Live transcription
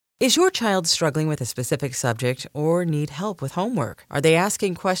Is your child struggling with a specific subject or need help with homework? Are they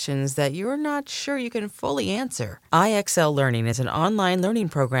asking questions that you're not sure you can fully answer? IXL Learning is an online learning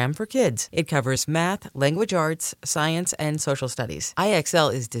program for kids. It covers math, language arts, science, and social studies.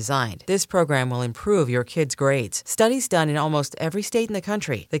 IXL is designed. This program will improve your kids' grades. Studies done in almost every state in the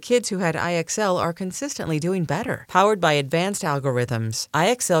country. The kids who had IXL are consistently doing better. Powered by advanced algorithms,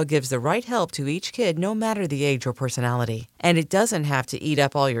 IXL gives the right help to each kid no matter the age or personality. And it doesn't have to eat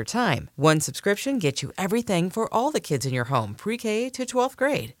up all your time. One subscription gets you everything for all the kids in your home, pre-K to 12th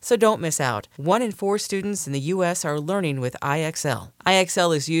grade. So don't miss out. 1 in 4 students in the U.S. are learning with IXL.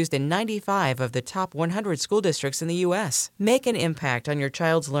 IXL is used in 95 of the top 100 school districts in the U.S. Make an impact on your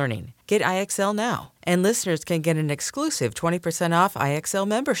child's learning. Get IXL now. And listeners can get an exclusive 20% off IXL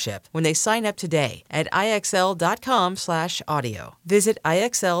membership when they sign up today at IXL.com/audio. Visit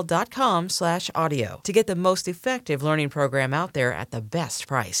IXL.com/audio to get the most effective learning program out there at the best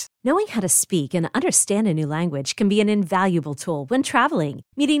price. Knowing how to speak and understand a new language can be an invaluable tool when traveling,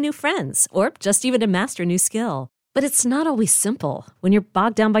 meeting new friends, or just even to master a new skill. But it's not always simple when you're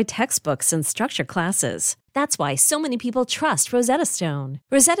bogged down by textbooks and structured classes. That's why so many people trust Rosetta Stone.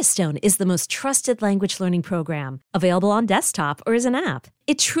 Rosetta Stone is the most trusted language learning program, available on desktop or as an app.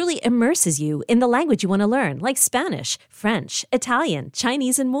 It truly immerses you in the language you want to learn, like Spanish, French, Italian,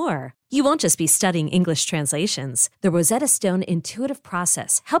 Chinese, and more. You won't just be studying English translations. The Rosetta Stone intuitive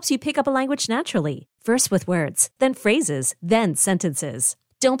process helps you pick up a language naturally, first with words, then phrases, then sentences.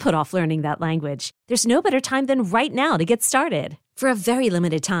 Don't put off learning that language. There's no better time than right now to get started. For a very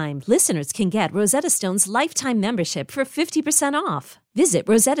limited time, listeners can get Rosetta Stone's lifetime membership for 50% off. Visit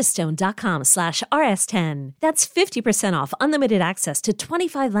rosettastone.com/rs10. That's 50% off unlimited access to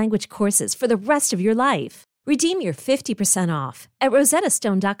 25 language courses for the rest of your life. Redeem your 50% off at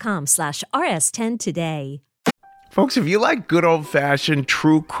rosettastone.com/rs10 today. Folks, if you like good old-fashioned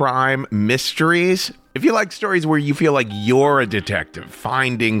true crime mysteries, if you like stories where you feel like you're a detective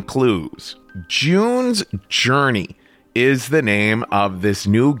finding clues, June's Journey is the name of this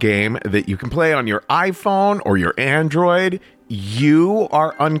new game that you can play on your iPhone or your Android. You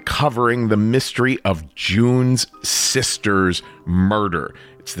are uncovering the mystery of June's sister's murder.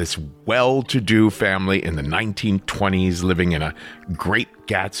 It's this well-to-do family in the 1920s living in a Great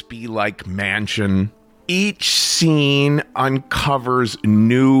Gatsby-like mansion. Each scene uncovers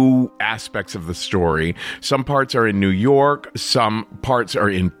new aspects of the story. Some parts are in New York, some parts are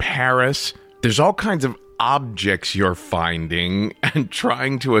in Paris. There's all kinds of objects you're finding and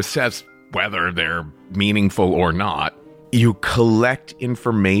trying to assess whether they're meaningful or not. You collect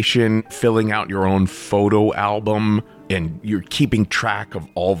information, filling out your own photo album, and you're keeping track of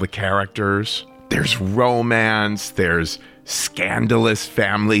all the characters. There's romance, there's scandalous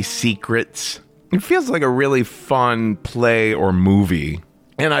family secrets. It feels like a really fun play or movie.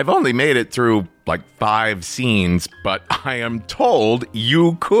 And I've only made it through like 5 scenes, but I am told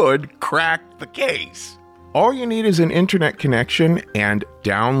you could crack the case. All you need is an internet connection and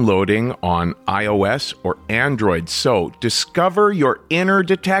downloading on iOS or Android. So discover your inner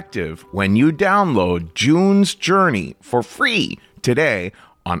detective when you download June's Journey for free today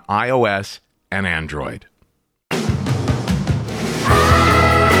on iOS and Android.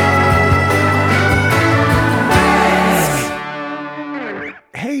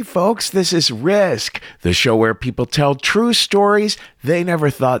 Hey folks, this is Risk, the show where people tell true stories they never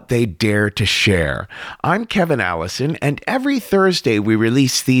thought they'd dare to share. I'm Kevin Allison, and every Thursday we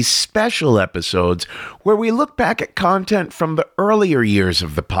release these special episodes where we look back at content from the earlier years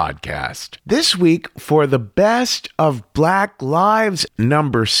of the podcast. This week, for the Best of Black Lives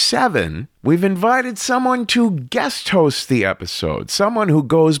number 7, we've invited someone to guest host the episode, someone who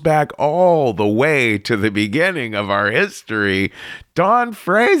goes back all the way to the beginning of our history, Dawn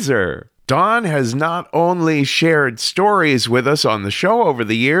Fraser. Dawn has not only shared stories with us on the show over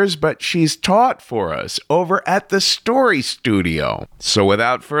the years, but she's taught for us over at the Story Studio. So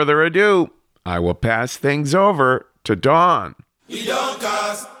without further ado, I will pass things over to Dawn. We don't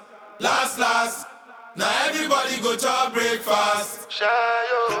cast, last. Now everybody go to breakfast.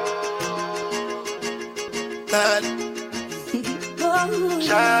 Shayo.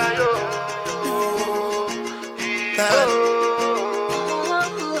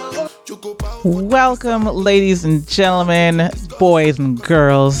 Welcome, ladies and gentlemen, boys and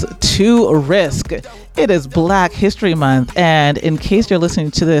girls, to Risk. It is Black History Month, and in case you're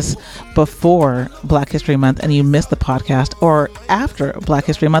listening to this before Black History Month and you missed the podcast, or after Black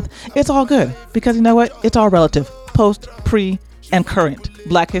History Month, it's all good, because you know what? It's all relative. Post, pre, and current.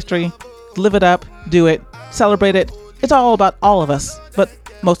 Black history, live it up, do it, celebrate it. It's all about all of us, but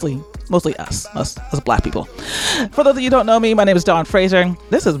mostly Mostly us black people. For those of you who don't know me, my name is Dawn Fraser.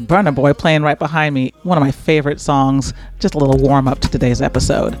 This is Burna Boy playing right behind me. One of my favorite songs. Just a little warm up to today's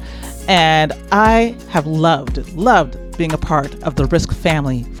episode. And I have loved being a part of the Risk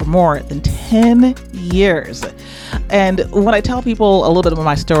family for more than 10 years. And when I tell people a little bit about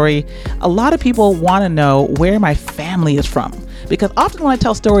my story, a lot of people want to know where my family is from. Because often when I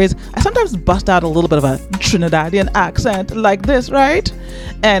tell stories, I sometimes bust out a little bit of a Trinidadian accent like this, right?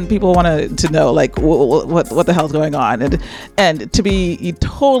 And people want to know, like, what the hell's going on? And to be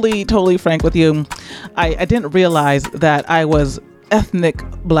totally frank with you, I didn't realize that I was ethnic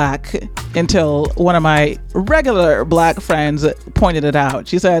black until one of my regular black friends pointed it out.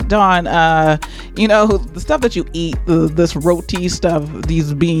 She said, Dawn, the stuff that you eat, this roti stuff,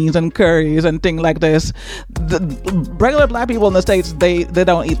 these beans and curries and things like this, the regular black people in the States, they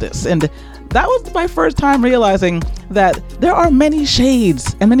don't eat this. And that was my first time realizing that there are many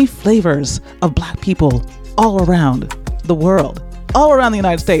shades and many flavors of black people all around the world, all around the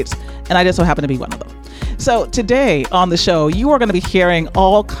United States. And I just so happen to be one of them. So today on the show, you are going to be hearing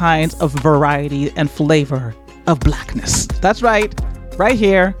all kinds of variety and flavor of blackness. That's right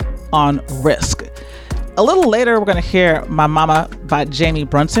here on Risk. A little later, we're going to hear My Mama by Jamie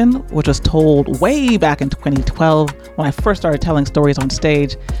Brunson, which was told way back in 2012 when I first started telling stories on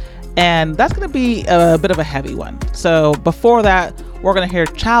stage. And that's going to be a bit of a heavy one. So before that, we're going to hear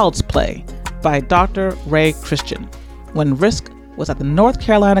Child's Play by Dr. Ray Christian, when Risk was at the North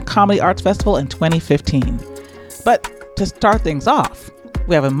Carolina Comedy Arts Festival in 2015. But to start things off,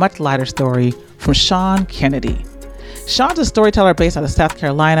 we have a much lighter story from Sean Kennedy. Sean's a storyteller based out of South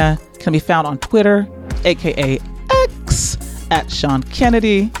Carolina, can be found on Twitter, aka X, at Sean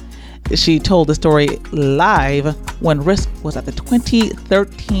Kennedy. She told the story live when Risk was at the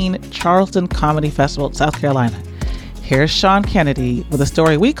 2013 Charleston Comedy Festival in South Carolina. Here's Sean Kennedy with a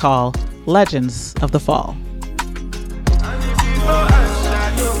story we call Legends of the Fall.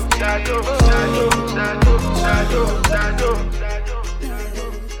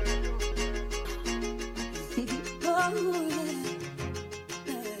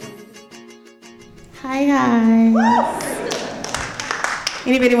 Hi guys.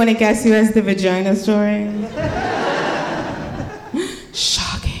 Anybody want to guess who has the vagina story?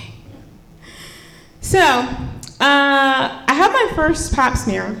 Shocking. So, I had my first pap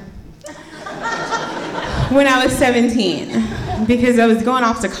smear when I was 17 because I was going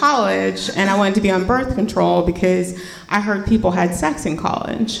off to college and I wanted to be on birth control because I heard people had sex in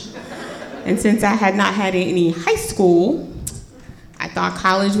college. And since I had not had any high school, I thought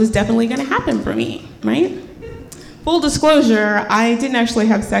college was definitely going to happen for me, right? Full disclosure, I didn't actually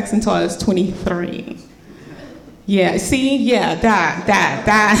have sex until I was 23. Yeah, see? Yeah,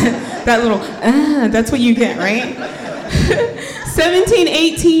 that little, that's what you get, right? 17,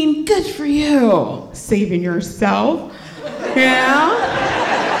 18, good for you. Saving yourself,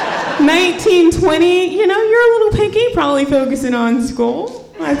 yeah? 19, 20, you're a little picky, probably focusing on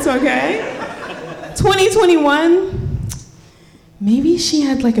school. That's okay. 2021, maybe she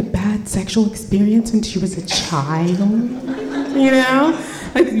had like a bad sexual experience when she was a child,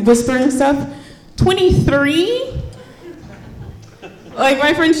 like whispering stuff. 23, like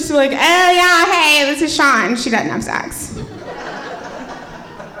my friends used to be like, oh yeah, hey, this is Sean. She doesn't have sex.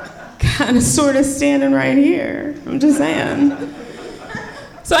 Kind of sort of standing right here, I'm just saying.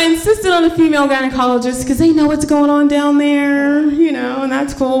 So I insisted on a female gynecologist because they know what's going on down there, and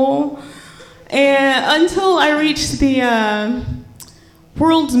that's cool. And until I reached the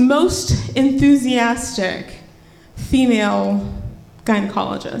world's most enthusiastic female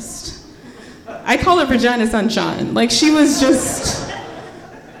gynecologist. I call her Vagina Sunshine. Like, she was just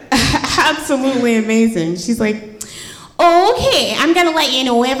absolutely amazing. She's like, okay, I'm gonna let you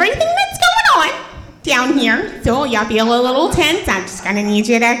know everything that's going on down here. So y'all feel a little tense. I'm just gonna need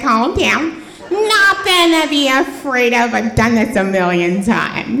you to calm down. Nothing to be afraid of. I've done this a million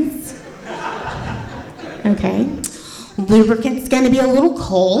times. Okay. Lubricant's gonna be a little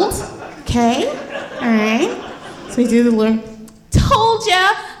cold. Okay? Alright. So we do the told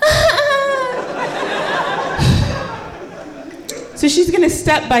ya! So she's gonna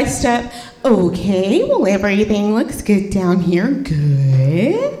step by step. Okay, well everything looks good down here.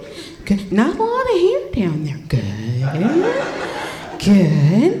 Good. Good. Not a lot of hair down there. Good.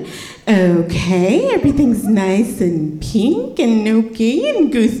 Good. Okay, everything's nice and pink and okay,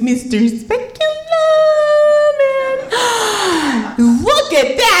 and goes Mr. Speculum. And look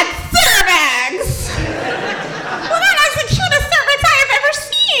at that cervix! Well, that is the cutest cervix I have ever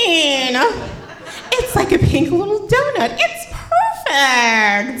seen. It's like a pink little donut. It's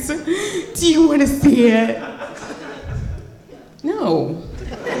perfect. Do you want to see it? No.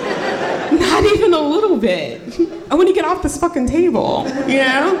 even a little bit. I want to get off this fucking table, you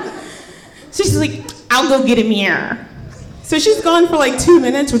know? So she's like, I'll go get a mirror. So she's gone for like 2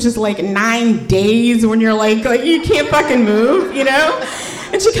 minutes, which is like 9 days when you're like you can't fucking move, you know?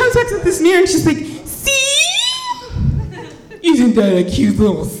 And she comes back with this mirror and she's like, see? Isn't that a cute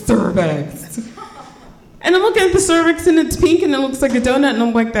little cervix? And I'm looking at the cervix and it's pink and it looks like a donut and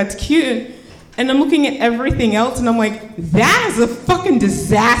I'm like, that's cute. And I'm looking at everything else and I'm like, that is a fucking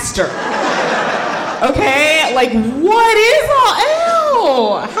disaster. Okay? Like, what is all,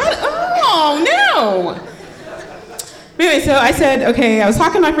 oh, no. Anyway, so I said, okay, I was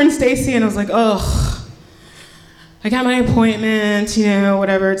talking to my friend Stacy and I was like, ugh, I got my appointment, you know,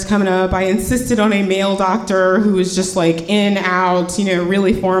 whatever, it's coming up. I insisted on a male doctor who was just like in, out, you know,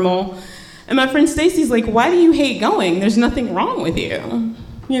 really formal. And my friend Stacy's like, why do you hate going? There's nothing wrong with you.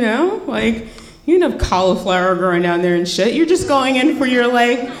 You know, like, you don't have cauliflower growing down there and shit. You're just going in for your,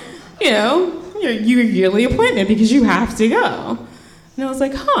 like, you know, your yearly appointment because you have to go. And I was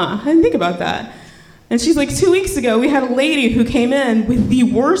like, huh, I didn't think about that. And she's like, 2 weeks ago, we had a lady who came in with the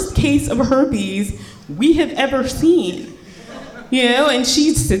worst case of herpes we have ever seen. You know, and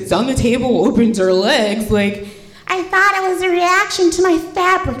she sits on the table, opens her legs, like, I thought it was a reaction to my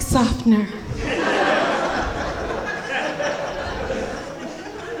fabric softener.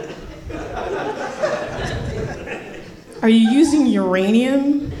 Are you using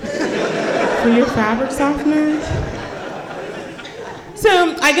uranium for your fabric softener?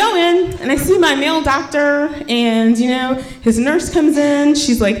 So I go in and I see my male doctor and, you know, his nurse comes in.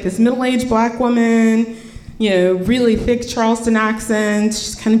 She's like this middle-aged black woman, you know, really thick Charleston accent.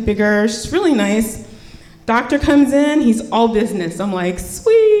 She's kind of bigger. She's really nice. Doctor comes in. He's all business. I'm like,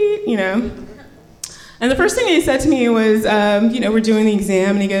 sweet, you know. And the first thing he said to me was, you know, we're doing the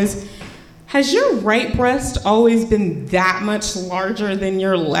exam. And he goes, has your right breast always been that much larger than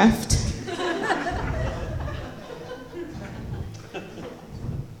your left?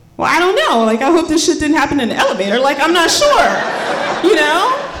 Well, I don't know. Like, I hope this shit didn't happen in an elevator. Like, I'm not sure, you know?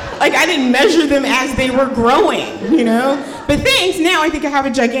 Like, I didn't measure them as they were growing, you know? But thanks, now I think I have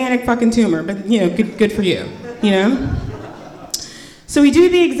a gigantic fucking tumor. But, you know, good for you, you know? So we do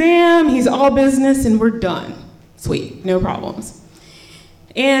the exam, he's all business, and we're done. Sweet, no problems.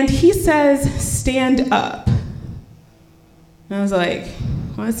 And he says, stand up. And I was like,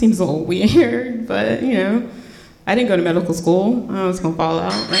 well, that seems a little weird, but, you know. I didn't go to medical school. I was gonna fall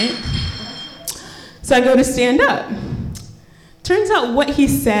out, right? So I go to stand up. Turns out what he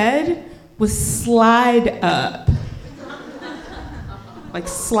said was slide up. Like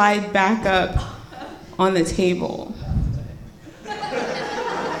slide back up on the table.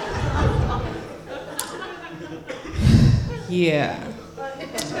 Yeah.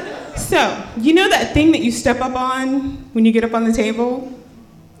 So, you know that thing that you step up on when you get up on the table?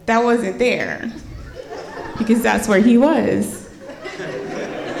 That wasn't there. Because that's where he was.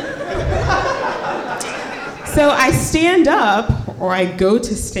 So I stand up, or I go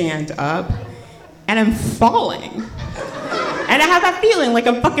to stand up, and I'm falling. And I have that feeling like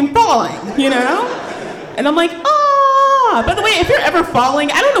I'm fucking falling, you know? And I'm like, ah! By the way, if you're ever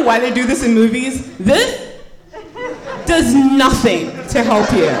falling, I don't know why they do this in movies. This does nothing to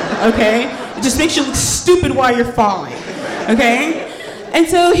help you, okay? It just makes you look stupid while you're falling, okay? And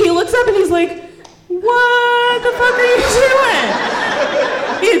so he looks up and he's like, what the fuck are you doing?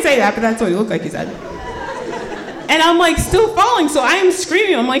 He didn't say that, but that's what he looked like he said. And I'm like still falling, so I am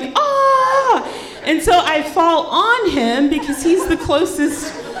screaming. I'm like, ah! And so I fall on him because he's the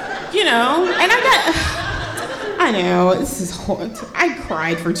closest, you know, and I know, this is horrible. I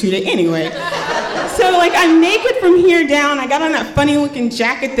cried for 2 days. Anyway, so like I'm naked from here down. I got on that funny looking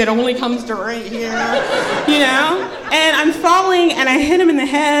jacket that only comes to right here, you know? And I'm falling and I hit him in the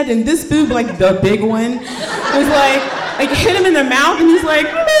head and this boob, like the big one, was like hit him in the mouth and he's like,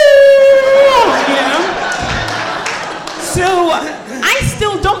 you know? So I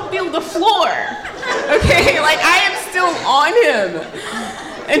still don't feel the floor, okay? Like I am still on him.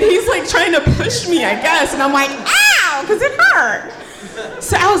 And he's like trying to push me, I guess. And I'm like, ow, because it hurt.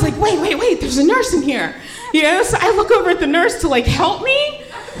 So I was like, wait, there's a nurse in here. You know, so I look over at the nurse to like help me.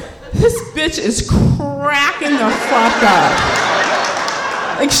 This bitch is cracking the fuck up.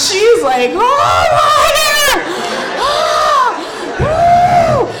 Like she's like, oh my God.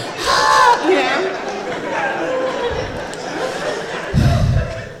 Oh, you know?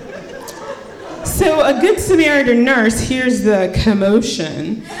 So a Good Samaritan nurse hears the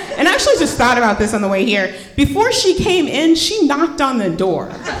commotion. And I actually just thought about this on the way here. Before she came in, she knocked on the door.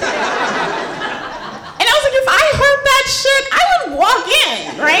 And I was like, if I heard that shit, I would walk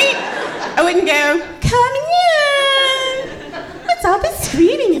in, right? I wouldn't go, come in. What's what's all this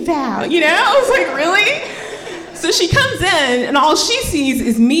screaming about? You know? I was like, really? So she comes in, and all she sees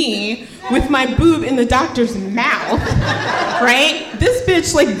is me with my boob in the doctor's mouth, right? This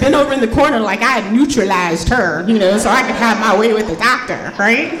bitch like bent over in the corner like I had neutralized her, you know, so I could have my way with the doctor,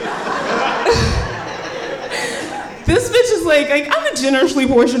 right? This bitch is like, I'm a generously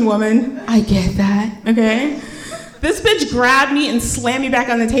portioned woman. I get that, okay? This bitch grabbed me and slammed me back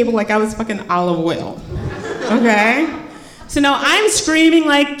on the table like I was fucking olive oil, okay? So now I'm screaming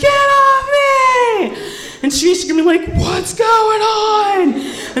like, get off me! And she's screaming like, what's going on?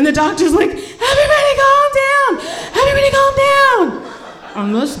 And the doctor's like, everybody calm down! Everybody calm down!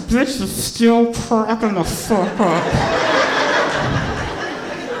 And this bitch is still cracking the fuck up.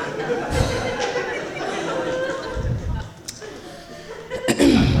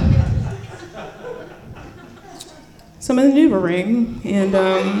 So I'm maneuvering, and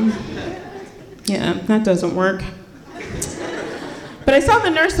yeah, that doesn't work. But I saw the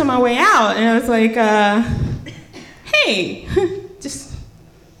nurse on my way out, and I was like, hey, just,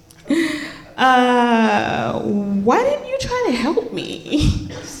 why didn't you try to help me?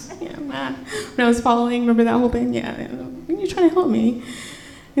 Yeah, when I was following, remember that whole thing? Yeah, when you trying to help me?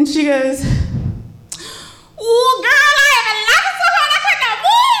 And she goes, ooh, girl, I have been laughing so hard I could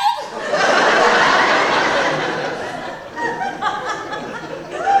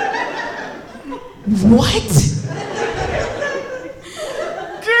not move. What?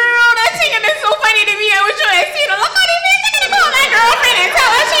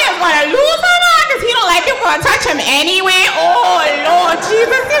 Touch him anyway. Oh Lord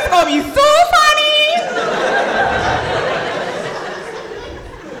Jesus, this is gonna be so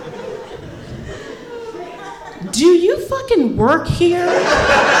funny. Do you fucking work here?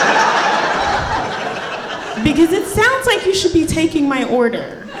 Because it sounds like you should be taking my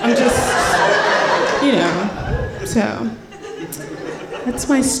order. I'm just, you know. So that's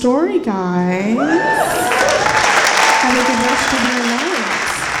my story, guys. Have a good rest of your night.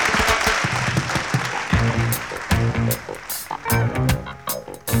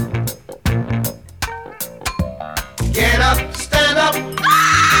 Get up, stand up.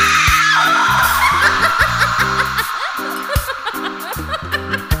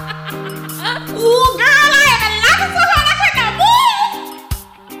 Ooh, girl, I have been laughing so hard I could not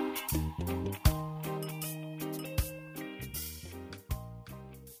move.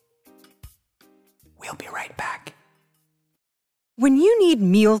 We'll be right back. When you need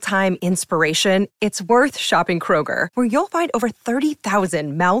mealtime inspiration, it's worth shopping Kroger, where you'll find over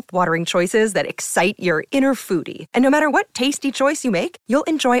 30,000 mouth-watering choices that excite your inner foodie. And no matter what tasty choice you make, you'll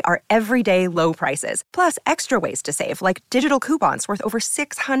enjoy our everyday low prices, plus extra ways to save, like digital coupons worth over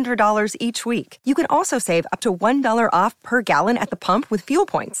 $600 each week. You can also save up to $1 off per gallon at the pump with fuel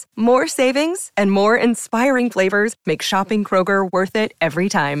points. More savings and more inspiring flavors make shopping Kroger worth it every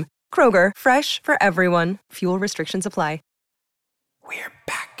time. Kroger, fresh for everyone. Fuel restrictions apply. We're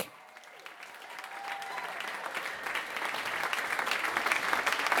back.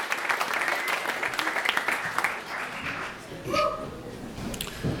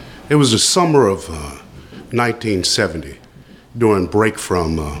 It was the summer of 1970, during break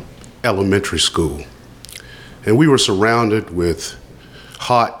from elementary school. And we were surrounded with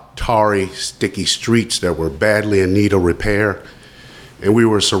hot, tarry, sticky streets that were badly in need of repair. And we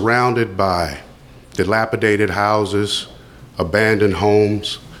were surrounded by dilapidated houses, abandoned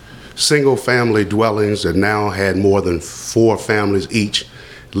homes, single-family dwellings that now had more than 4 families each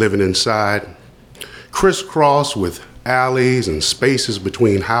living inside, crisscrossed with alleys and spaces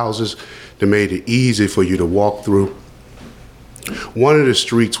between houses that made it easy for you to walk through. One of the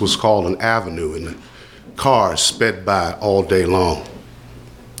streets was called an avenue, and the cars sped by all day long.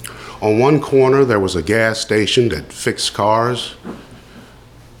 On one corner, there was a gas station that fixed cars.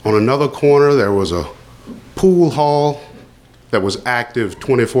 On another corner, there was a pool hall that was active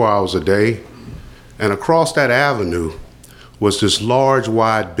 24 hours a day. And across that avenue was this large,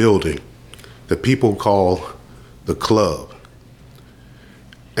 wide building that people call the club.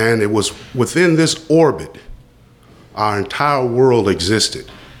 And it was within this orbit our entire world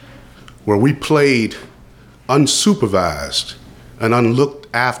existed, where we played unsupervised and unlooked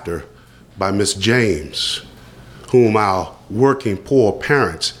after by Miss James, whom our working poor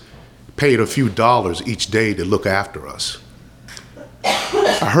parents paid a few dollars each day to look after us.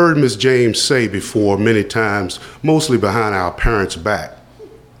 I heard Miss James say before many times, mostly behind our parents' back,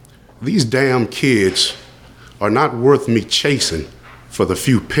 these damn kids are not worth me chasing for the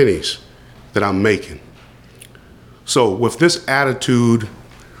few pennies that I'm making. So with this attitude,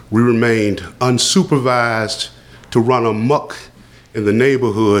 we remained unsupervised to run amok in the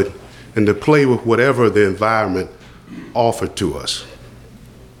neighborhood and to play with whatever the environment offered to us.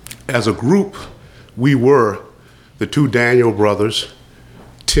 As a group, we were the two Daniel brothers,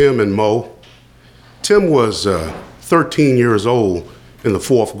 Tim and Mo. Tim was 13 years old in the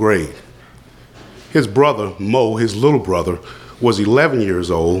 4th grade. His brother, Mo, his little brother, was 11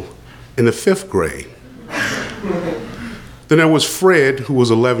 years old in the 5th grade. Then there was Fred, who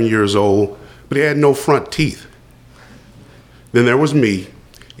was 11 years old, but he had no front teeth. Then there was me,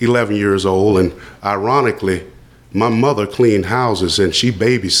 11 years old, and ironically, my mother cleaned houses and she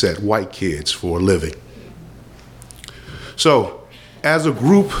babysat white kids for a living. So, as a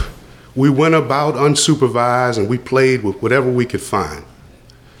group, we went about unsupervised and we played with whatever we could find.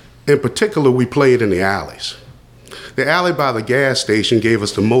 In particular, we played in the alleys. The alley by the gas station gave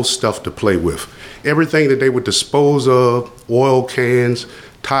us the most stuff to play with. Everything that they would dispose of, oil cans,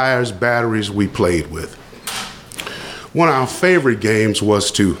 tires, batteries, we played with. One of our favorite games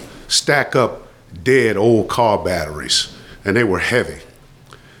was to stack up dead old car batteries, and they were heavy.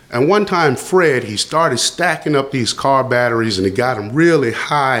 And one time, Fred, he started stacking up these car batteries, and he got them really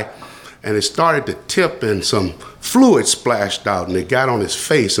high, and it started to tip, and some fluid splashed out, and it got on his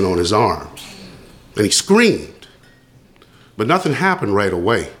face and on his arms. And he screamed, but nothing happened right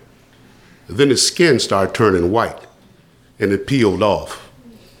away. Then his skin started turning white, and it peeled off.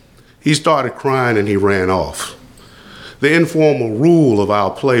 He started crying, and he ran off. The informal rule of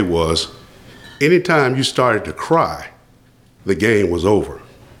our play was, anytime you started to cry, the game was over.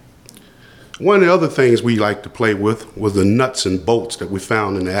 One of the other things we liked to play with was the nuts and bolts that we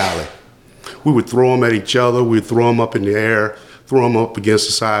found in the alley. We would throw them at each other, we'd throw them up in the air, throw them up against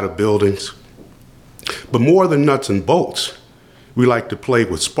the side of buildings. But more than nuts and bolts, we liked to play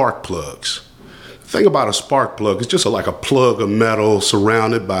with spark plugs. The thing about a spark plug is just like a plug of metal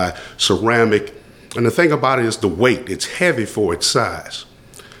surrounded by ceramic. And the thing about it is the weight. It's heavy for its size.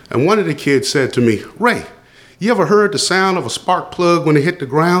 And one of the kids said to me, "Ray, you ever heard the sound of a spark plug when it hit the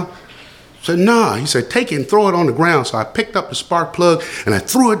ground?" I said, "Nah." He said, "Take it and throw it on the ground." So I picked up the spark plug and I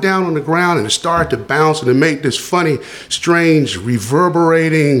threw it down on the ground and it started to bounce and it made this funny, strange,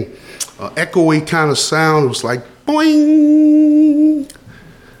 reverberating, echoey kind of sound. It was like boing.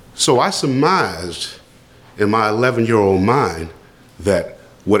 So I surmised in my 11-year-old mind that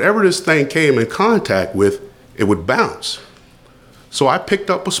whatever this thing came in contact with, it would bounce. So I picked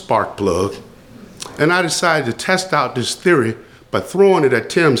up a spark plug and I decided to test out this theory by throwing it at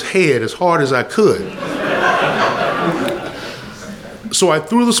Tim's head as hard as I could. So I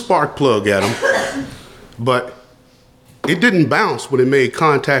threw the spark plug at him, but it didn't bounce when it made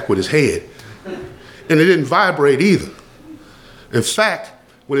contact with his head. And it didn't vibrate either. In fact,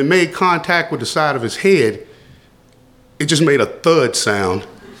 when it made contact with the side of his head, it just made a thud sound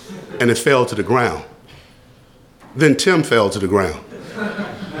and it fell to the ground. Then Tim fell to the ground.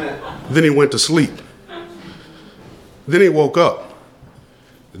 Then he went to sleep. Then he woke up.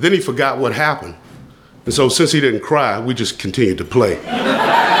 Then he forgot what happened. And so since he didn't cry, we just continued to play.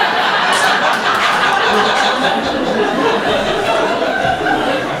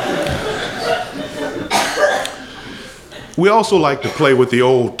 We also like to play with the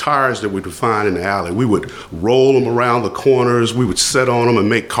old tires that we would find in the alley. We would roll them around the corners. We would sit on them and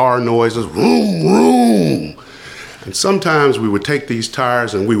make car noises, vroom, vroom. And sometimes we would take these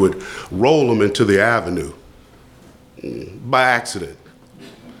tires and we would roll them into the avenue by accident,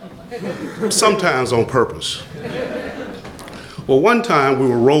 sometimes on purpose. Well, one time we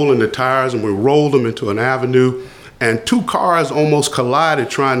were rolling the tires and we rolled them into an avenue and two cars almost collided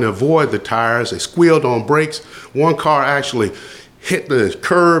trying to avoid the tires. They squealed on brakes. One car actually hit the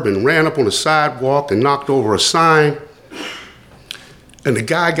curb and ran up on the sidewalk and knocked over a sign. And the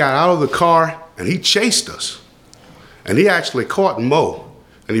guy got out of the car and he chased us. And he actually caught Mo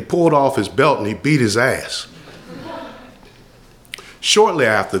and he pulled off his belt and he beat his ass. Shortly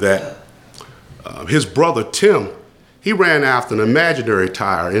after that, his brother Tim, he ran after an imaginary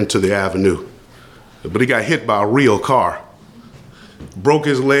tire into the avenue. But he got hit by a real car. Broke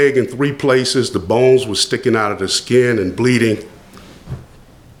his leg in 3 places. The bones were sticking out of the skin and bleeding.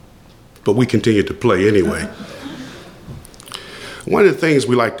 But we continued to play anyway. One of the things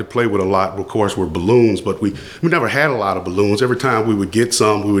we like to play with a lot, of course, were balloons, but we never had a lot of balloons. Every time we would get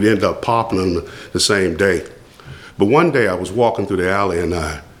some, we would end up popping them the same day. But one day I was walking through the alley and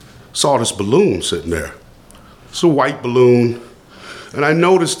I saw this balloon sitting there. It's a white balloon. And I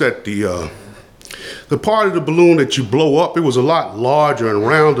noticed that the part of the balloon that you blow up, it was a lot larger and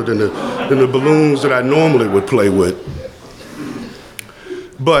rounder than the balloons that I normally would play with.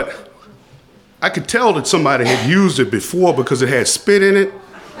 But I could tell that somebody had used it before because it had spit in it.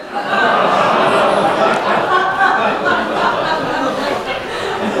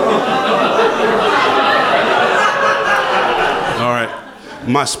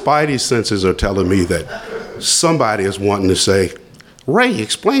 my spidey senses are telling me that somebody is wanting to say, Ray,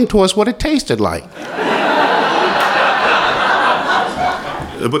 explain to us what it tasted like.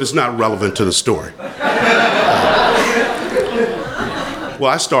 But it's not relevant to the story. Well,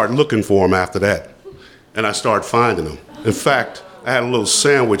 I started looking for them after that, and I started finding them. In fact, I had a little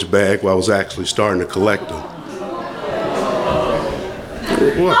sandwich bag where I was actually starting to collect them.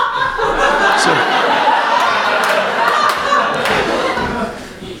 What?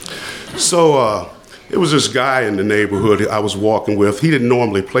 So it was this guy in the neighborhood I was walking with. He didn't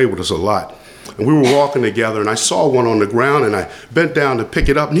normally play with us a lot. And we were walking together, and I saw one on the ground, and I bent down to pick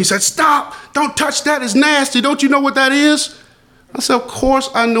it up, and he said, "Stop! Don't touch that, it's nasty. Don't you know what that is?" I said, "Of course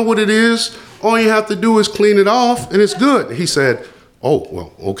I know what it is. All you have to do is clean it off, and it's good." He said, "Oh,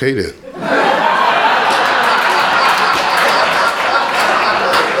 well, okay then."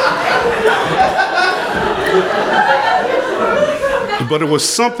 But it was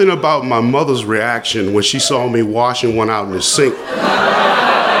something about my mother's reaction when she saw me washing one out in the sink.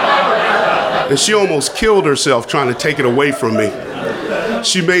 And she almost killed herself trying to take it away from me.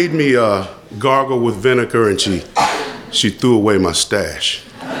 She made me gargle with vinegar, and she threw away my stash.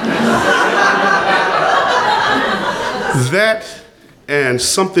 That and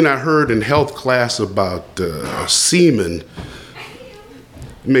something I heard in health class about semen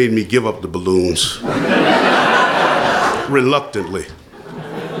made me give up the balloons. Reluctantly.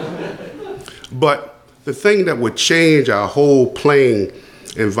 But the thing that would change our whole playing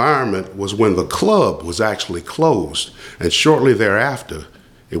environment was when the club was actually closed, and shortly thereafter,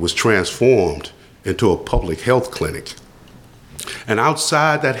 it was transformed into a public health clinic. And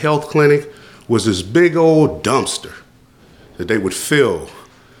outside that health clinic was this big old dumpster that they would fill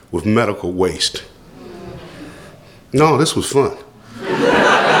with medical waste. No, this was fun.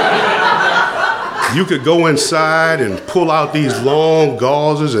 You could go inside and pull out these long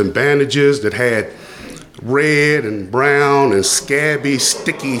gauzes and bandages that had red and brown and scabby,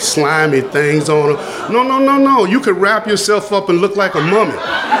 sticky, slimy things on them. No. You could wrap yourself up and look like a mummy.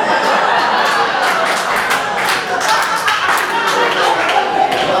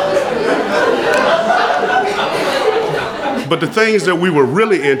 But the things that we were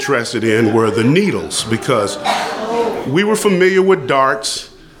really interested in were the needles, because we were familiar with darts.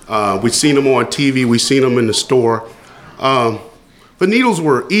 We'd seen them on TV, we'd seen them in the store. The needles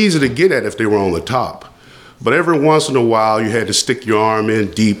were easy to get at if they were on the top. But every once in a while, you had to stick your arm in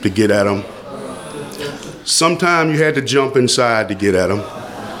deep to get at them. Sometimes you had to jump inside to get at them.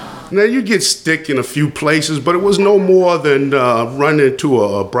 Now, you get stick in a few places, but it was no more than running into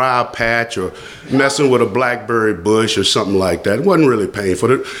a briar patch or messing with a blackberry bush or something like that. It wasn't really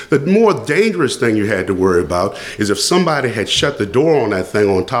painful. The more dangerous thing you had to worry about is if somebody had shut the door on that thing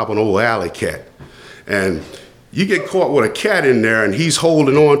on top of an old alley cat. And you get caught with a cat in there and he's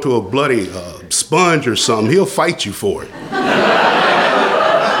holding on to a bloody sponge or something, he'll fight you for it.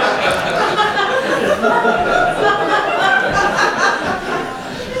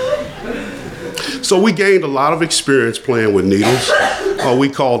 So we gained a lot of experience playing with needles. We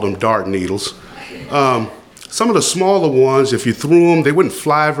called them dart needles. Some of the smaller ones, if you threw them, they wouldn't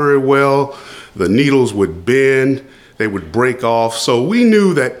fly very well. The needles would bend, they would break off. So we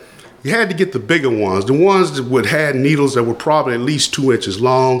knew that you had to get the bigger ones, the ones that had needles that were probably at least 2 inches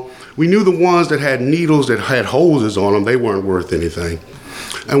long. We knew the ones that had needles that had hoses on them, they weren't worth anything.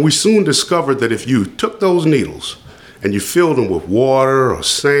 And we soon discovered that if you took those needles and you filled them with water or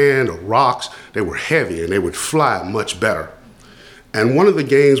sand or rocks, they were heavy and they would fly much better. And one of the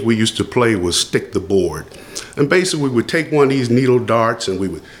games we used to play was stick the board. And basically we would take one of these needle darts and we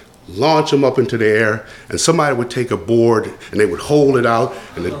would launch them up into the air, and somebody would take a board and they would hold it out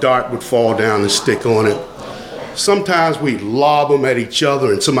and the dart would fall down and stick on it. Sometimes we'd lob them at each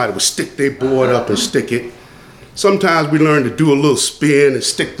other and somebody would stick their board up and stick it. Sometimes we learned to do a little spin and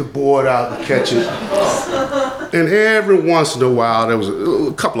stick the board out and catch it. And every once in a while, there was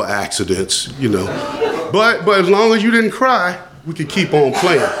a couple of accidents, you know. But as long as you didn't cry, we could keep on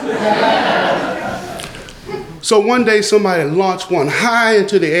playing. So one day, somebody launched one high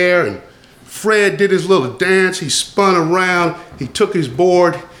into the air, and Fred did his little dance. He spun around, he took his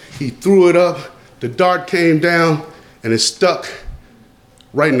board, he threw it up, the dart came down, and it stuck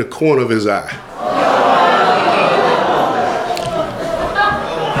right in the corner of his eye.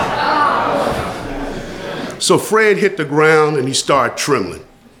 So Fred hit the ground and he started trembling.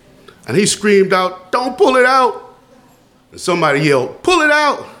 And he screamed out, "Don't pull it out!" And somebody yelled, "Pull it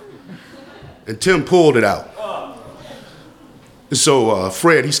out!" And Tim pulled it out. And so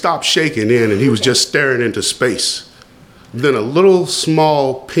Fred, he stopped shaking then and he was just staring into space. Then a little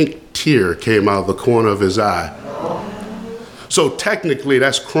small pink tear came out of the corner of his eye. So technically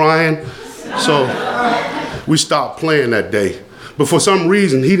that's crying. So we stopped playing that day. But for some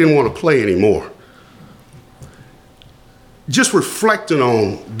reason, he didn't want to play anymore. Just reflecting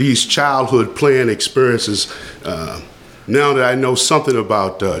on these childhood playing experiences, now that I know something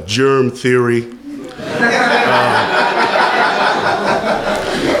about germ theory,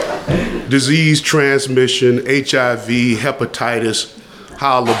 disease transmission, HIV, hepatitis,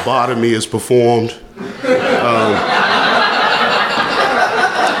 how lobotomy is performed.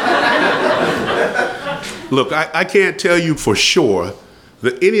 Look, I can't tell you for sure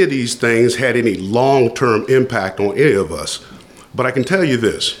that any of these things had any long-term impact on any of us. But I can tell you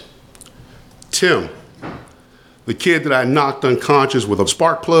this. Tim, the kid that I knocked unconscious with a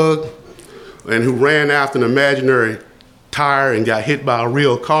spark plug and who ran after an imaginary tire and got hit by a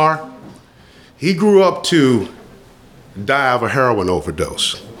real car, he grew up to die of a heroin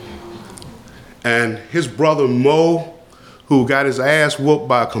overdose. And his brother Mo, who got his ass whooped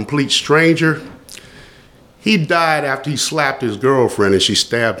by a complete stranger, he died after he slapped his girlfriend and she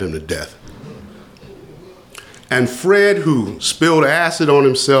stabbed him to death. And Fred, who spilled acid on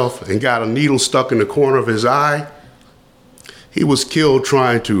himself and got a needle stuck in the corner of his eye, he was killed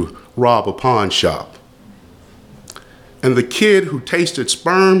trying to rob a pawn shop. And the kid who tasted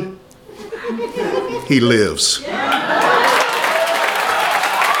sperm, he lives.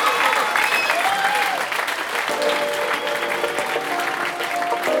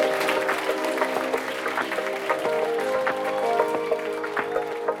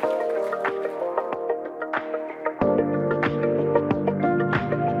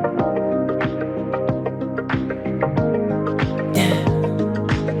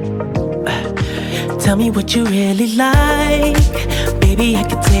 Tell me what you really like. Baby, I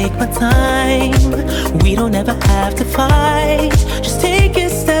can take my time. We don't ever have to fight. Just take it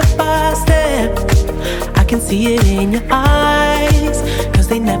step by step. I can see it in your eyes, 'cause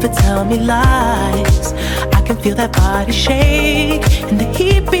they never tell me lies. I can feel that body shake and the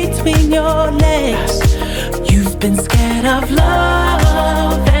heat between your legs. You've been scared of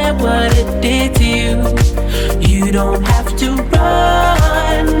love and what it did to you. You don't have to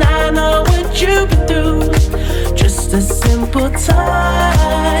run, I know what you've been through. Just a simple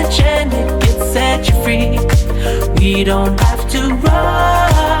touch and it can set you free. We don't have to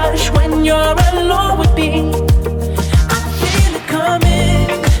rush when you're alone with me. I feel it coming,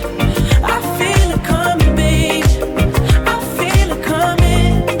 I feel it coming, babe. I feel it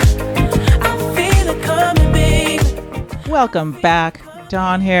coming, I feel it coming, babe. Welcome back,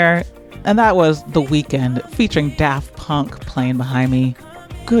 Dawn here. And that was The Weeknd featuring Daft Punk playing behind me.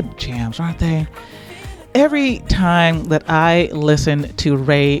 Good jams, aren't they? Every time that I listen to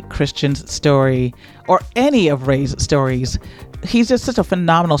Ray Christian's story, or any of Ray's stories, he's just such a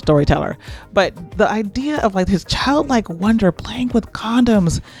phenomenal storyteller. But the idea of like his childlike wonder playing with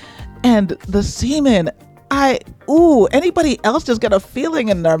condoms and the semen, anybody else just get a feeling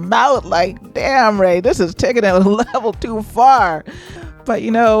in their mouth like, damn, Ray, this is taking it a level too far. But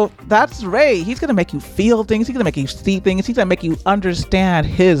you know, that's Ray. He's going to make you feel things. He's going to make you see things. He's going to make you understand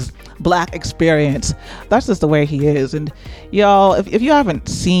his Black experience. That's just the way he is. And y'all, if you haven't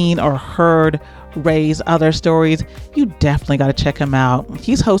seen or heard Ray's other stories, you definitely got to check him out.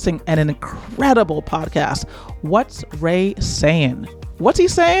 He's hosting an incredible podcast. What's Ray saying? What's he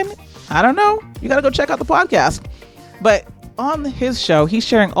saying? I don't know. You got to go check out the podcast. But on his show, he's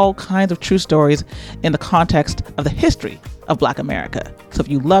sharing all kinds of true stories in the context of the history of Black America. So if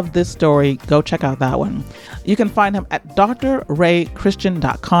you love this story, go check out that one. You can find him at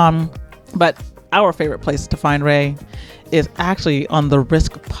drraychristian.com. But our favorite place to find Ray is actually on the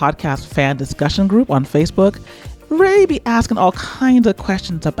Risk Podcast fan discussion group on Facebook. Ray be asking all kinds of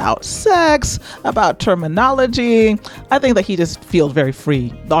questions about sex, about terminology. I think that he just feels very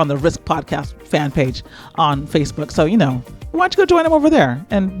free on the Risk Podcast fan page on Facebook. So, you know, why don't you go join him over there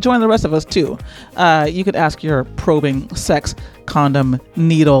and join the rest of us too? You could ask your probing sex, condom,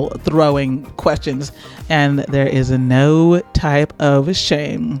 needle throwing questions, and there is no type of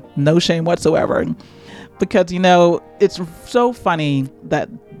shame, no shame whatsoever. Because, you know, it's so funny that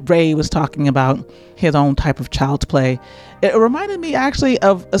Ray was talking about his own type of child's play. It reminded me actually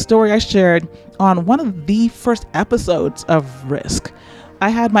of a story I shared on one of the first episodes of Risk. I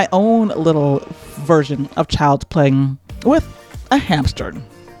had my own little version of child's playing with a hamster.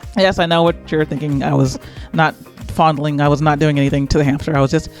 Yes, I know what you're thinking. I was not fondling. I was not doing anything to the hamster. I was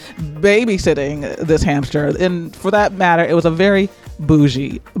just babysitting this hamster. And for that matter, it was a very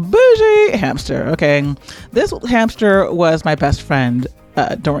bougie hamster. Okay. This hamster was my best friend,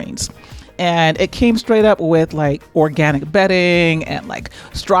 Doreen's. And it came straight up with like organic bedding and like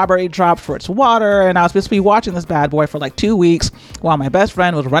strawberry drops for its water. And I was supposed to be watching this bad boy for like 2 weeks while my best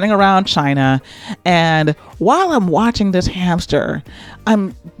friend was running around China. And while I'm watching this hamster,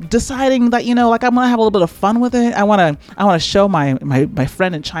 I'm deciding that, you know, like I'm going to have a little bit of fun with it. I want to show my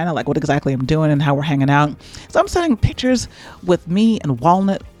friend in China, like what exactly I'm doing and how we're hanging out. So I'm sending pictures with me and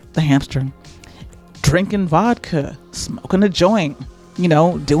Walnut, the hamster, drinking vodka, smoking a joint, you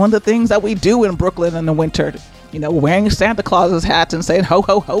know, doing the things that we do in Brooklyn in the winter, you know, wearing Santa Claus's hats and saying ho,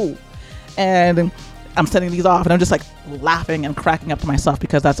 ho, ho. And I'm sending these off and I'm just like laughing and cracking up to myself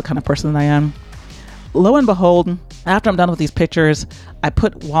because that's the kind of person that I am. Lo and behold, after I'm done with these pictures, I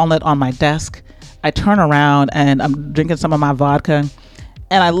put Walnut on my desk. I turn around and I'm drinking some of my vodka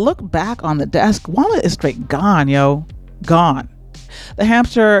and I look back on the desk. Walnut is straight gone, yo, gone. The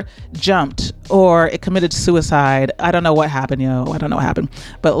hamster jumped or it committed suicide. I don't know what happened, I don't know what happened.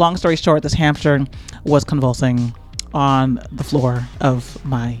 But long story short, this hamster was convulsing on the floor of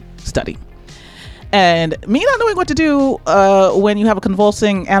my study. And me not knowing what to do when you have a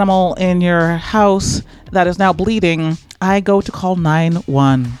convulsing animal in your house that is now bleeding, I go to call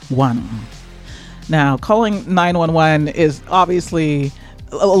 911. Now, calling 911 is obviously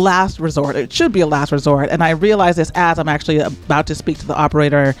a last resort. It should be a last resort. And I realize this as I'm actually about to speak to the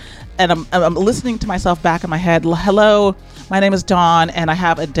operator. And I'm listening to myself back in my head. Hello, my name is Dawn, and I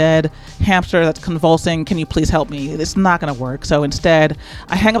have a dead hamster that's convulsing. Can you please help me? It's not going to work. So instead,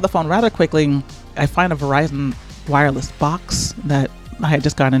 I hang up the phone rather quickly. I find a Verizon wireless box that I had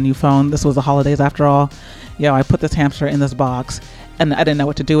just gotten a new phone. This was the holidays after all. I put this hamster in this box, and I didn't know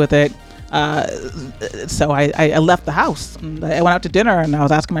what to do with it. So I left the house. I went out to dinner and I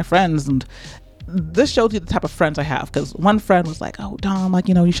was asking my friends, and this shows you the type of friends I have, because one friend was like, oh, Dom, like,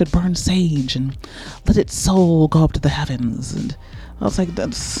 you should burn sage and let its soul go up to the heavens. And I was like,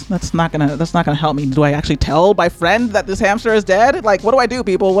 that's not gonna help me. Do I actually tell my friend that this hamster is dead? Like, what do I do,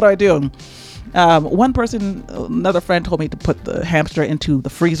 people? What do I do? Another friend told me to put the hamster into the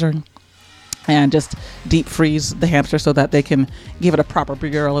freezer and just deep freeze the hamster so that they can give it a proper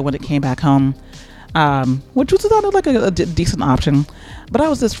burial when it came back home, which was sounded like a decent option. But I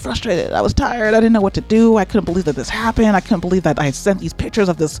was just frustrated. I was tired. I didn't know what to do. I couldn't believe that this happened. I couldn't believe that I had sent these pictures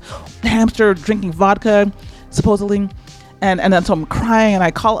of this hamster drinking vodka, supposedly. And then so I'm crying, and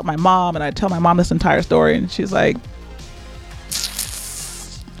I call up my mom, and I tell my mom this entire story, and she's like,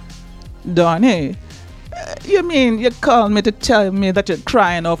 Donnie, you mean you called me to tell me that you're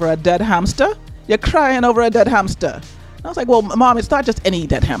crying over a dead hamster? You're crying over a dead hamster. And I was like, well, Mom, it's not just any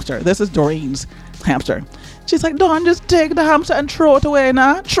dead hamster. This is Doreen's hamster. She's like, Dawn, just take the hamster and throw it away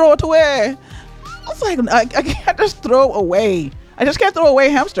now. Throw it away. I was like, I can't just throw away. I just can't throw away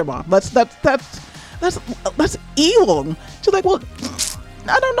hamster, Mom. That's evil. She's like, well,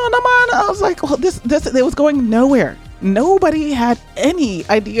 I don't know, Naman. I was like, well, this it was going nowhere. Nobody had any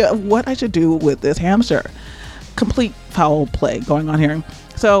idea of what I should do with this hamster. Complete foul play going on here.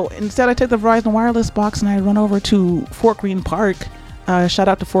 So instead, I take the Verizon wireless box and I run over to Fort Greene Park. Shout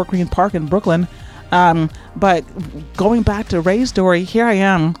out to Fort Greene Park in Brooklyn. But going back to Ray's story, here I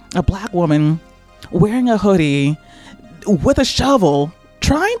am, a black woman wearing a hoodie with a shovel,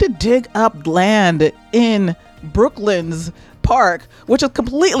 trying to dig up land in Brooklyn's park, which is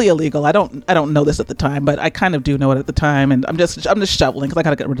completely illegal. I don't know this at the time, but I kind of do know it at the time, and I'm just shoveling because I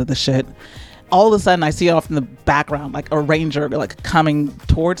gotta get rid of this shit. All of a sudden, I see off in the background like a ranger like coming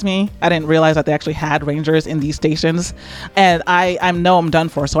towards me. I didn't realize that they actually had rangers in these stations, and I know I'm done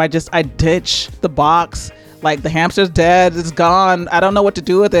for. So I ditch the box. Like, the hamster's dead, it's gone. I don't know what to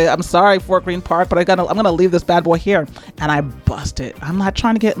do with it. I'm sorry, Fort Greene Park, but I'm gonna leave this bad boy here. And I bust it. I'm not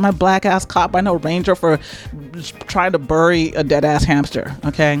trying to get my black ass caught by no ranger for trying to bury a dead ass hamster.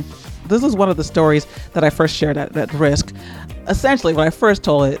 Okay, this is one of the stories that I first shared at Risk. Essentially, when I first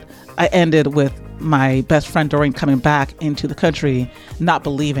told it, I ended with my best friend Doreen coming back into the country, not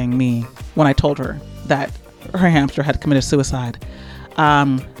believing me when I told her that her hamster had committed suicide.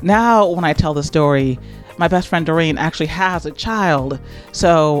 Now, when I tell the story, my best friend Doreen actually has a child.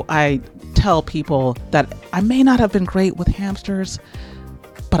 So I tell people that I may not have been great with hamsters,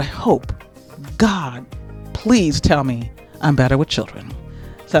 but I hope, God, please tell me I'm better with children.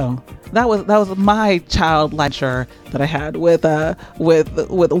 So that was my child lecture that I had with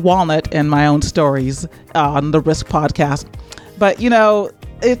Walnut and my own stories on the Risk podcast. But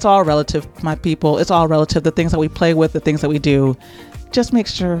it's all relative, my people. It's all relative. The things that we play with, the things that we do. Just make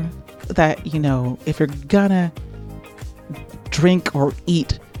sure that, if you're gonna drink or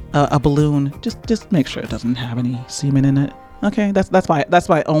eat a balloon, just make sure it doesn't have any semen in it. Okay, that's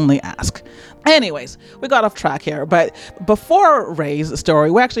my only ask. Anyways, we got off track here, but before Ray's story,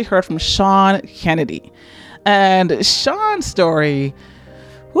 we actually heard from Sean Kennedy. And Sean's story,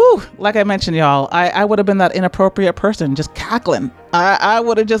 like I mentioned, y'all, I would have been that inappropriate person just cackling. I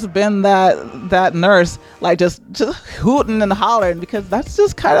would have just been that nurse, like just hooting and hollering, because that's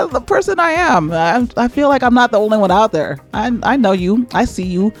just kind of the person I am. I feel like I'm not the only one out there. I know you. I see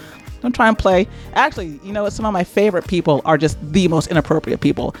you. Don't try and play. Actually, you know what? Some of my favorite people are just the most inappropriate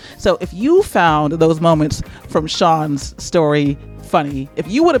people. So if you found those moments from Sean's story funny, if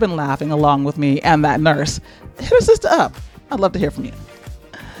you would have been laughing along with me and that nurse, hit a sister up. I'd love to hear from you.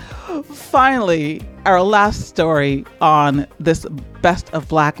 Finally, our last story on this Best of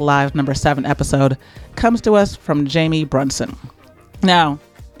Black Lives number 7 episode comes to us from Jamie Brunson. Now,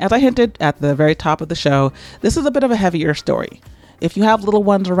 as I hinted at the very top of the show, this is a bit of a heavier story. If you have little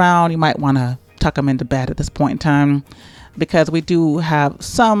ones around, you might want to tuck them into bed at this point in time, because we do have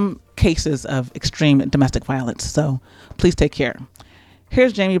some cases of extreme domestic violence. So please take care.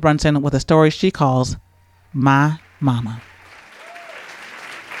 Here's Jamie Brunson with a story she calls My Mama.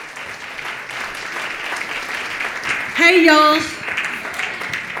 Hey, y'all.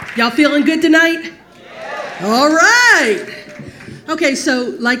 Y'all feeling good tonight? All right. Okay,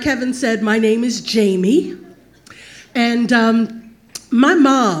 so like Kevin said, my name is Jamie. And my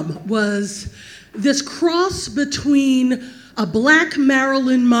mom was this cross between a black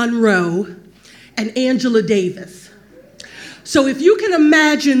Marilyn Monroe and Angela Davis. So if you can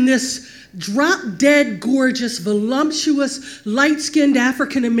imagine this drop-dead, gorgeous, voluptuous, light-skinned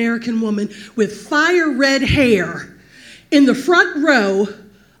African-American woman with fire red hair in the front row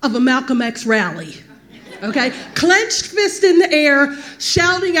of a Malcolm X rally, okay? Clenched fist in the air,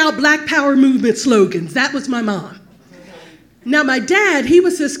 shouting out Black Power movement slogans. That was my mom. Now, my dad, he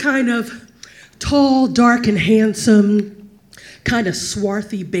was this kind of tall, dark, and handsome, kind of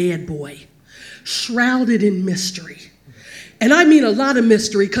swarthy bad boy, shrouded in mystery. And I mean a lot of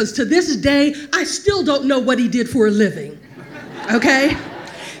mystery, because to this day, I still don't know what he did for a living, okay?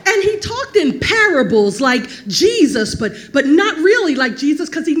 And he talked in parables like Jesus, but not really like Jesus,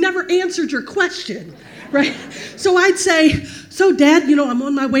 because he never answered your question, right? So I'd say, so Dad, you know, I'm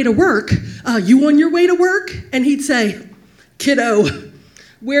on my way to work. You on your way to work? And he'd say, kiddo,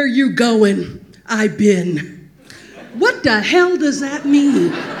 where you going? I been. What the hell does that mean?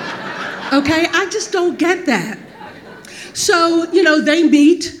 Okay, I just don't get that. So, you know, they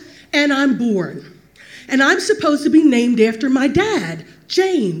meet and I'm born. And I'm supposed to be named after my dad,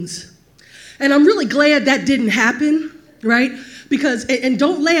 James. And I'm really glad that didn't happen, right? Because, and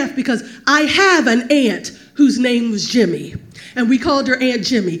don't laugh, because I have an aunt whose name was Jimmy. And we called her Aunt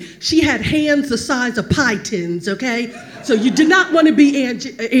Jimmy. She had hands the size of pie tins, okay? So you did not want to be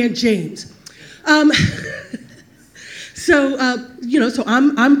Aunt James. So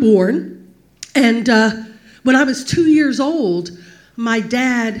I'm born, and when I was 2 years old, my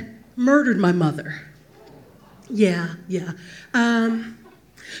dad murdered my mother. Yeah.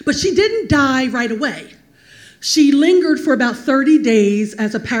 But she didn't die right away. She lingered for about 30 days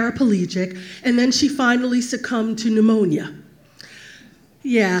as a paraplegic, and then she finally succumbed to pneumonia.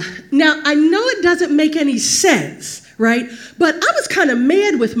 Yeah. Now, I know it doesn't make any sense, right? But I was kind of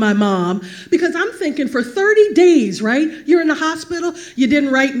mad with my mom, because I'm thinking, for 30 days, right? You're in the hospital, you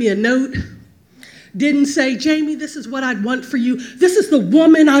didn't write me a note, didn't say, Jamie, this is what I'd want for you. This is the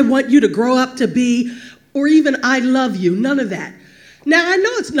woman I want you to grow up to be, or even I love you, none of that. Now, I know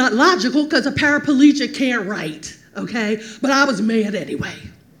it's not logical, because a paraplegic can't write, okay? But I was mad anyway.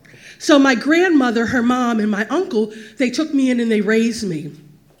 So my grandmother, her mom, and my uncle, they took me in and they raised me.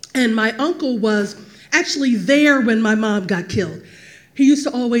 And my uncle was actually there when my mom got killed. He used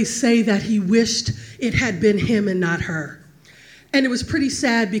to always say that he wished it had been him and not her. And it was pretty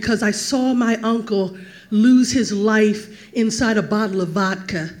sad, because I saw my uncle lose his life inside a bottle of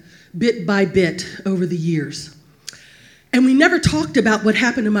vodka, bit by bit, over the years. And we never talked about what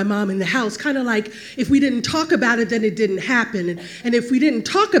happened to my mom in the house, kind of like, if we didn't talk about it, then it didn't happen. And if we didn't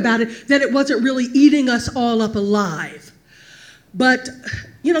talk about it, then it wasn't really eating us all up alive. But,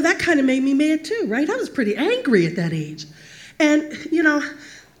 you know, that kind of made me mad too, right? I was pretty angry at that age. And, you know,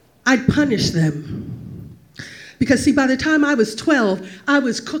 I'd punish them. Because, see, by the time I was 12, I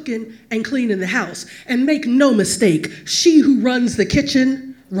was cooking and cleaning the house. And make no mistake, she who runs the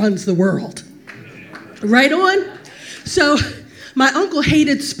kitchen runs the world. Right on? So my uncle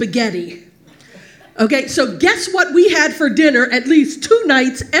hated spaghetti. Okay, so guess what we had for dinner at least 2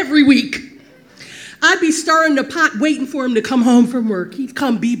 nights every week? I'd be stirring the pot waiting for him to come home from work. He'd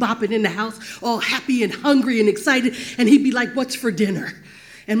come bebopping in the house all happy and hungry and excited, and he'd be like, what's for dinner?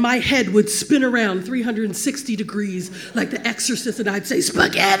 and my head would spin around 360 degrees like the Exorcist, and I'd say,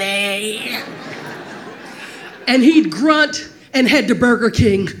 spaghetti. And he'd grunt and head to Burger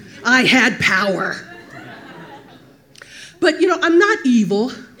King. I had power. But, I'm not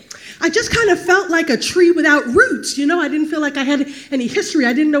evil. I just kind of felt like a tree without roots. I didn't feel like I had any history.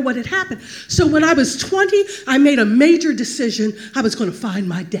 I didn't know what had happened. So when I was 20, I made a major decision. I was going to find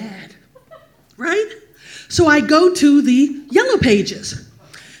my dad, right? So I go to the Yellow Pages,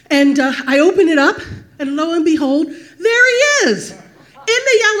 and I open it up, and lo and behold, there he is in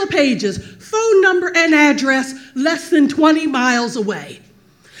the Yellow Pages, phone number and address less than 20 miles away.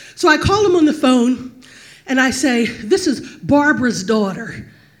 So I call him on the phone, and I say, this is Barbara's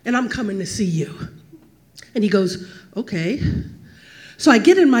daughter, and I'm coming to see you. And he goes, okay. So I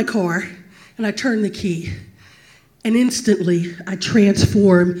get in my car, and I turn the key, and instantly I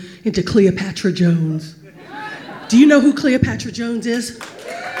transform into Cleopatra Jones. Do you know who Cleopatra Jones is?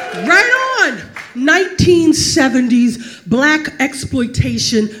 Right on! 1970s black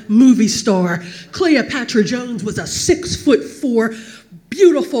exploitation movie star. Cleopatra Jones was a 6'4",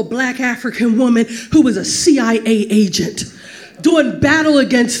 beautiful black African woman who was a CIA agent, doing battle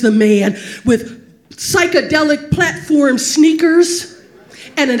against the man with psychedelic platform sneakers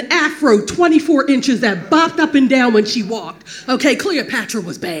and an afro 24 inches that bopped up and down when she walked. Okay, Cleopatra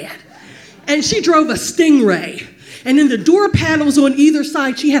was bad. And she drove a Stingray. And in the door panels on either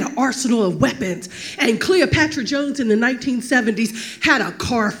side, she had an arsenal of weapons. And Cleopatra Jones in the 1970s had a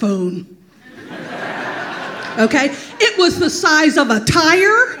car phone. Okay? It was the size of a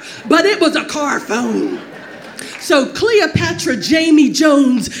tire, but it was a car phone. So Cleopatra Jamie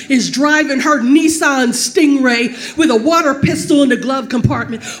Jones is driving her Nissan Stingray with a water pistol in the glove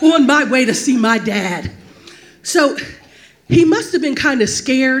compartment on my way to see my dad. So he must have been kind of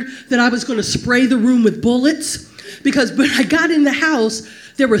scared that I was going to spray the room with bullets, because when I got in the house,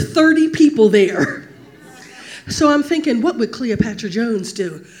 there were 30 people there. So I'm thinking, what would Cleopatra Jones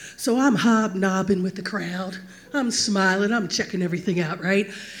do? So I'm hobnobbing with the crowd. I'm smiling, I'm checking everything out, right?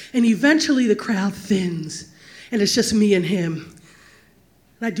 And eventually the crowd thins, and it's just me and him.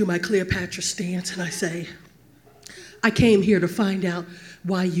 And I do my Cleopatra stance, and I say, I came here to find out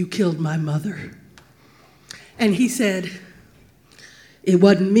why you killed my mother. And he said, it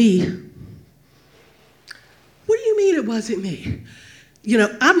wasn't me. What do you mean it wasn't me?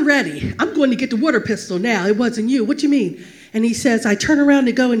 I'm ready. I'm going to get the water pistol now. It wasn't you. What do you mean? And he says, I turn around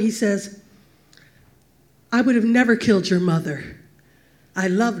to go, and he says, I would have never killed your mother. I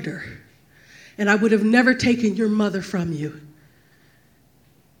loved her. And I would have never taken your mother from you.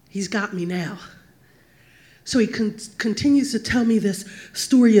 He's got me now. So he continues to tell me this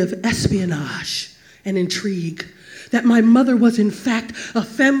story of espionage and intrigue, that my mother was in fact a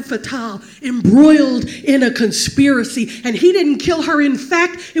femme fatale embroiled in a conspiracy, and he didn't kill her. In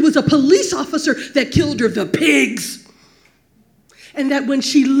fact, it was a police officer that killed her, the pigs. And that when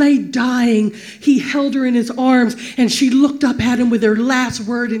she lay dying, he held her in his arms, and she looked up at him with her last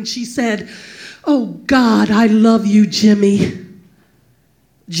word, and she said, oh God, I love you, Jimmy.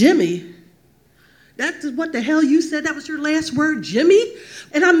 Jimmy? That's what the hell you said? That was your last word, Jimmy?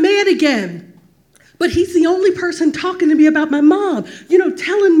 And I'm mad again. But he's the only person talking to me about my mom,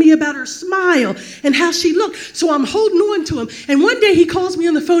 telling me about her smile and how she looked. So I'm holding on to him. And one day he calls me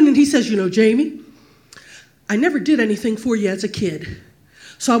on the phone and he says, Jamie, I never did anything for you as a kid,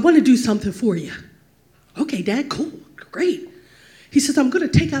 so I want to do something for you. Okay, Dad, cool, great. He says, I'm going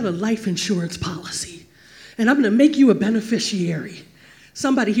to take out a life insurance policy, and I'm going to make you a beneficiary.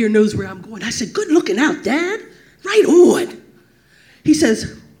 Somebody here knows where I'm going. I said, good looking out, Dad. Right on. He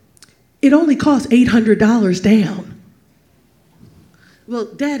says, it only costs $800 down. Well,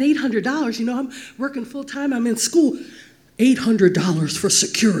 Dad, $800, I'm working full time, I'm in school. $800 for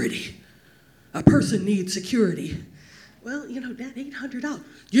security. A person needs security. Well, Dad, $800.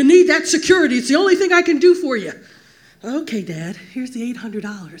 You need that security. It's the only thing I can do for you. Okay, Dad, here's the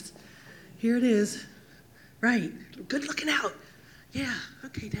 $800. Here it is. Right, good looking out. Yeah,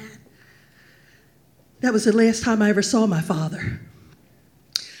 okay, Dad. That was the last time I ever saw my father.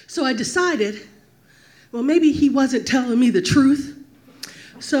 So I decided, well, maybe he wasn't telling me the truth.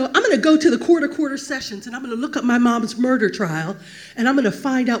 So I'm going to go to the quarter sessions, and I'm going to look up my mom's murder trial, and I'm going to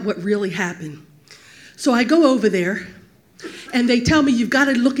find out what really happened. So I go over there, and they tell me you've got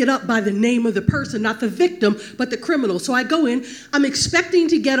to look it up by the name of the person, not the victim, but the criminal. So I go in. I'm expecting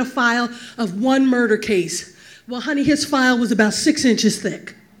to get a file of one murder case. Well, honey, his file was about 6 inches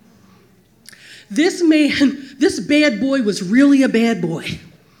thick. This man, this bad boy was really a bad boy.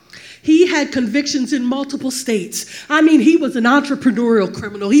 He had convictions in multiple states. I mean, he was an entrepreneurial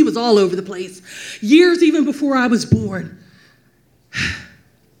criminal. He was all over the place. Years even before I was born.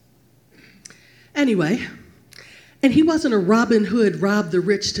 Anyway, and he wasn't a Robin Hood, rob the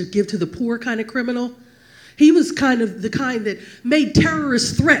rich to give to the poor kind of criminal. He was kind of the kind that made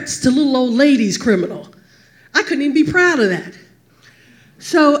terrorist threats to little old ladies criminal. I couldn't even be proud of that.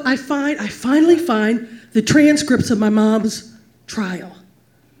 So I finally find the transcripts of my mom's trial.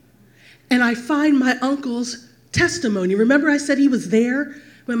 And I find my uncle's testimony. Remember I said he was there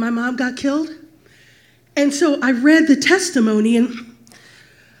when my mom got killed? And so I read the testimony, and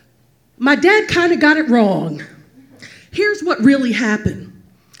my dad kind of got it wrong. Here's what really happened.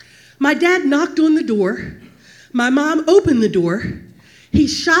 My dad knocked on the door. My mom opened the door. He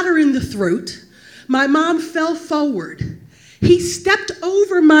shot her in the throat. My mom fell forward. He stepped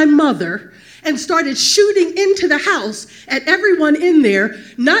over my mother and started shooting into the house at everyone in there,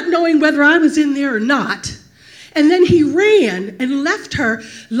 not knowing whether I was in there or not. And then he ran and left her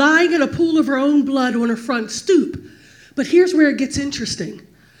lying in a pool of her own blood on her front stoop. But here's where it gets interesting.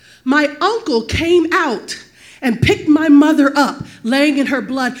 My uncle came out and picked my mother up, laying in her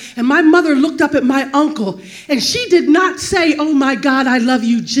blood. And my mother looked up at my uncle, and she did not say, "Oh my God, I love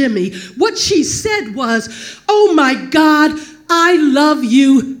you, Jimmy." What she said was, "Oh my God, I love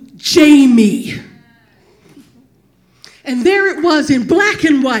you, Jamie." And there it was in black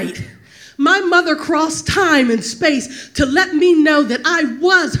and white. My mother crossed time and space to let me know that I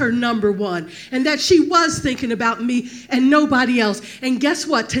was her number one and that she was thinking about me and nobody else. And guess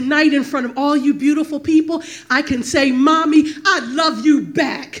what? Tonight, in front of all you beautiful people, I can say, "Mommy, I love you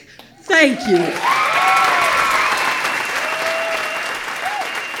back." Thank you.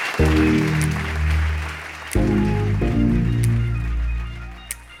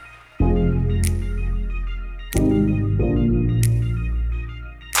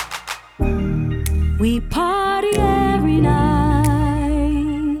 We party every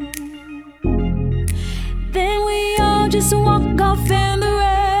night, then we all just walk off in the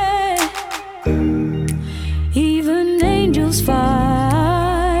rain. Even angels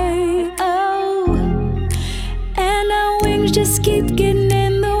fight, oh, and our wings just keep getting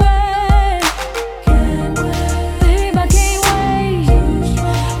in the way. Babe, I can't wait.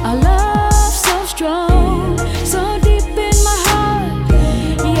 Our love so strong, so deep in my heart.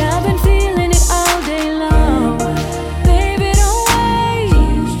 Yeah, I've been feeling it all day long. Baby, don't wait.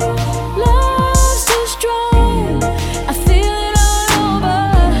 Love's too strong. I feel it all over.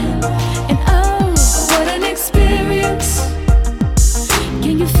 And oh, what an experience.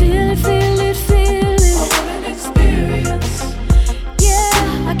 Can you feel it, feel it, feel it? What an experience.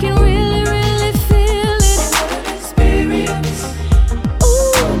 Yeah, I can really, really feel it. What an experience.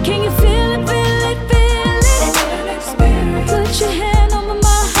 Ooh, can you feel it, feel it, feel it? What an experience. Put your hand on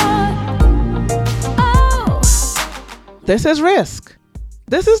my heart. Oh. This is Risk.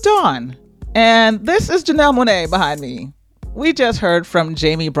 This is Dawn. And this is Janelle Monáe behind me. We just heard from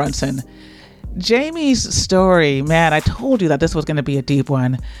Jamie Brunson. Jamie's story, man, I told you that this was going to be a deep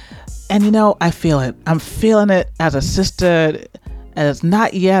one. And you know, I feel it. I'm feeling it as a sister, as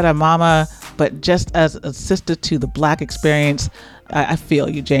not yet a mama, but just as a sister to the Black experience. I feel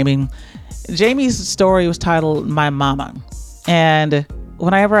you, Jamie. Jamie's story was titled My Mama. And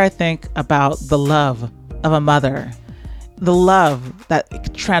whenever I think about the love of a mother, the love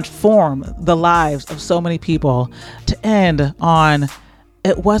that transformed the lives of so many people, to end on,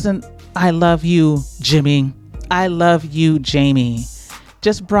 it wasn't "I love you, Jimmy. I love you, Jamie,"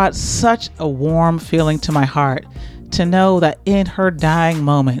 just brought such a warm feeling to my heart to know that in her dying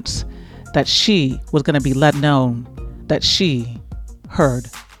moments that she was going to be let known that she heard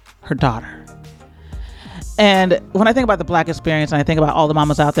her daughter. And when I think about the Black experience and I think about all the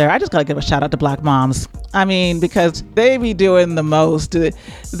mamas out there, I just got to give a shout out to Black moms. I mean, because they be doing the most.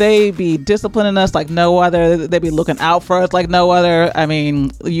 They be disciplining us like no other. They be looking out for us like no other. I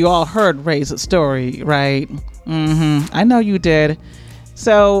mean, you all heard Ray's story, right? I know you did.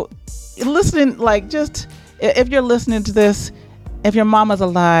 So listening, like, just if you're listening to this, if your mama's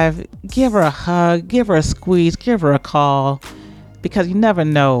alive, give her a hug, give her a squeeze, give her a call, because you never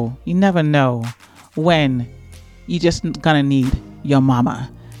know when you just gonna need your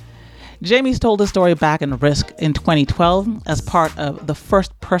mama. Jamie's told this story back in Risk in 2012 as part of the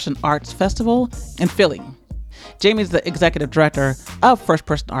First Person Arts Festival in Philly. Jamie's the executive director of First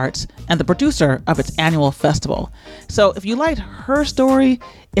Person Arts and the producer of its annual festival. So if you liked her story,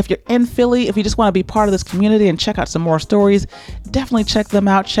 if you're in Philly, if you just want to be part of this community and check out some more stories, definitely check them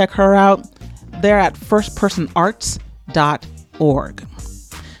out, check her out. They're at firstpersonarts.org.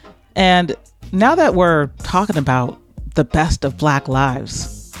 And now that we're talking about the best of Black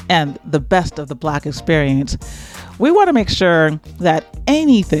lives and the best of the Black experience, we want to make sure that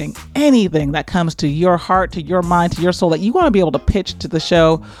anything that comes to your heart, to your mind, to your soul, that you want to be able to pitch to the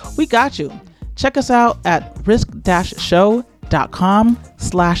show, we got you. check us out at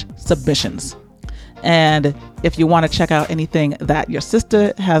risk-show.com/submissions. And if you want to check out anything that your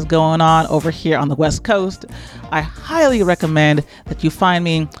sister has going on over here on the West Coast, I highly recommend that you find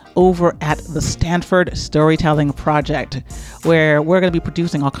me over at the Stanford Storytelling Project, where we're going to be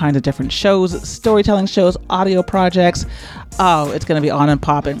producing all kinds of different shows, storytelling shows, audio projects. Oh, it's going to be on and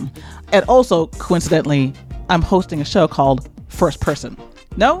popping. And also, coincidentally, I'm hosting a show called First Person.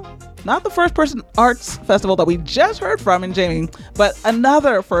 No, not the First Person Arts Festival that we just heard from in Jamie, but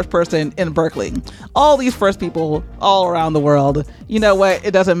another First Person in Berkeley. All these first people all around the world. You know what? It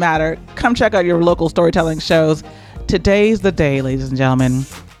doesn't matter. Come check out your local storytelling shows. Today's the day, ladies and gentlemen.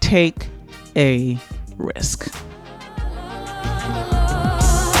 Take a risk.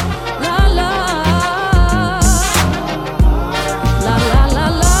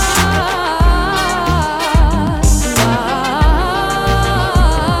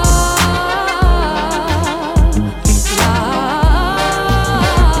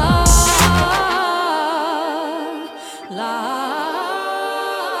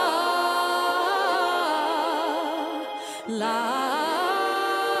 La